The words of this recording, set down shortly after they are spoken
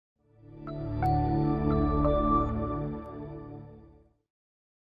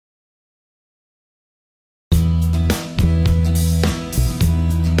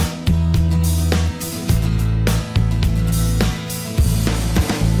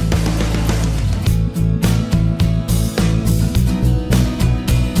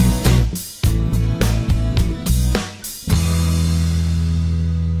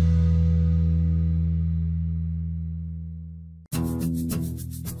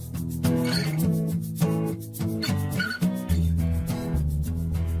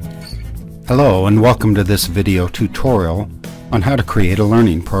Hello and welcome to this video tutorial on how to create a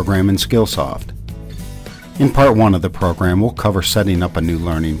learning program in Skillsoft. In part 1 of the program we'll cover setting up a new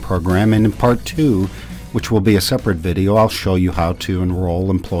learning program, and in part 2, which will be a separate video, I'll show you how to enroll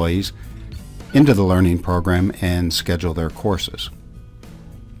employees into the learning program and schedule their courses.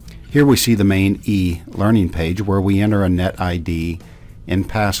 Here we see the main e-learning page where we enter a net ID and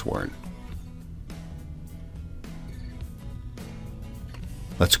password.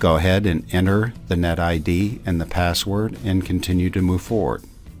 Let's go ahead and enter the net ID and the password and continue to move forward.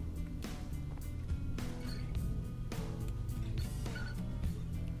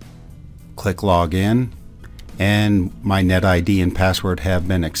 Click Login, and my net ID and password have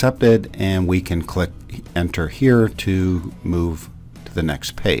been accepted, and we can click Enter here to move to the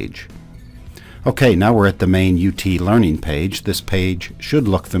next page. Okay, now we're at the main UT Learning page. This page should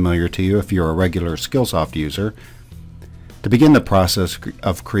look familiar to you if you're a regular Skillsoft user. To begin the process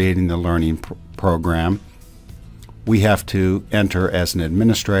of creating the learning program, we have to enter as an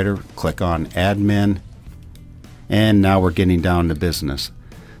administrator, click on Admin, and now we're getting down to business.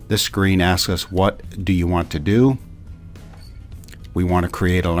 This screen asks us, what do you want to do? We want to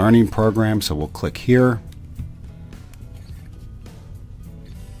create a learning program, so we'll click here.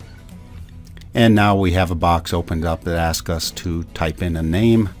 And now we have a box opened up that asks us to type in a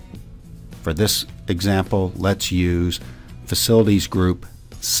name. For this example, let's use Facilities Group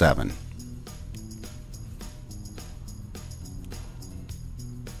 7.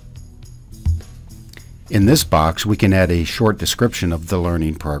 In this box we can add a short description of the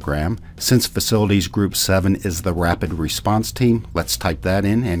learning program. Since Facilities Group 7 is the rapid response team, let's type that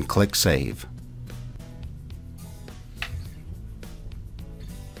in and click Save.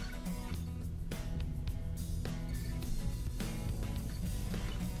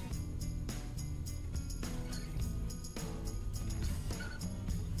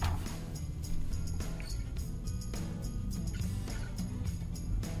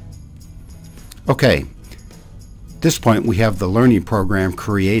 Okay, at this point we have the learning program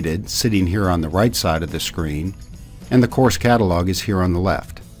created sitting here on the right side of the screen, and the course catalog is here on the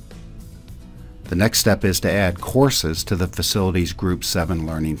left. The next step is to add courses to the Facilities Group 7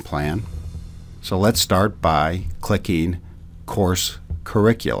 learning plan. So let's start by clicking Course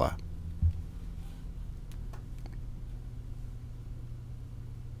Curricula.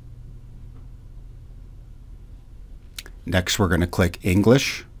 Next we're going to click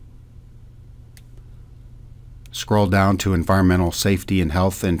English. Scroll down to Environmental Safety and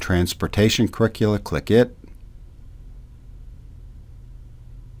Health and Transportation Curricula, click it.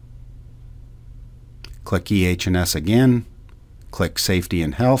 Click EH&S again, click Safety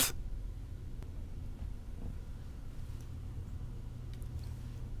and Health.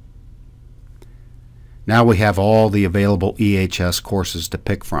 Now we have all the available EHS courses to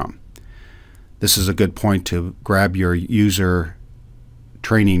pick from. This is a good point to grab your user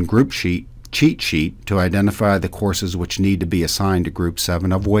training group cheat sheet to identify the courses which need to be assigned to Group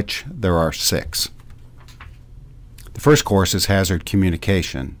 7, of which there are 6. The first course is Hazard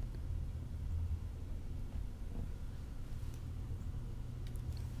Communication.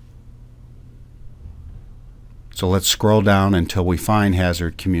 So let's scroll down until we find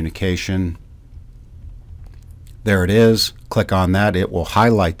Hazard Communication. There it is. Click on that. It will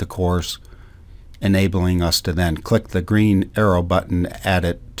highlight the course, enabling us to then click the green arrow button to add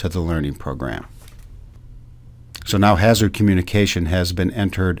it to the learning program. So now Hazard Communication has been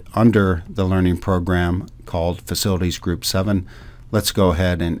entered under the learning program called Facilities Group 7. Let's go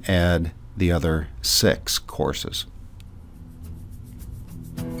ahead and add the other 6 courses.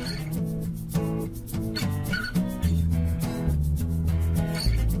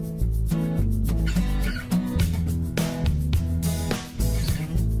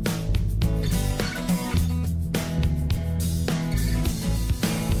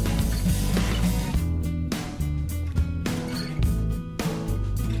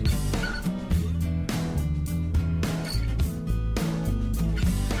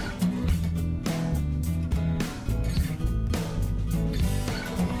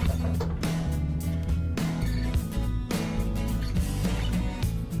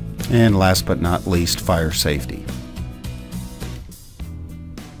 And last but not least, Fire Safety.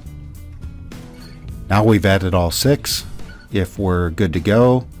 Now we've added all 6. If we're good to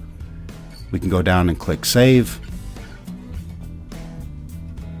go, we can go down and click Save.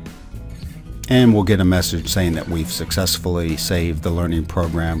 And we'll get a message saying that we've successfully saved the learning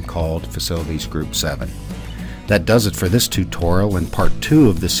program called Facilities Group 7. That does it for this tutorial. In part 2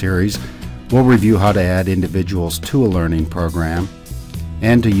 of the series, we'll review how to add individuals to a learning program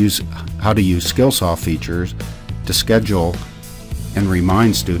and how to use Skillsoft features to schedule and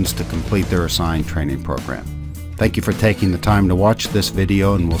remind students to complete their assigned training program. Thank you for taking the time to watch this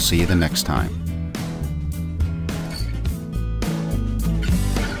video, and we'll see you the next time.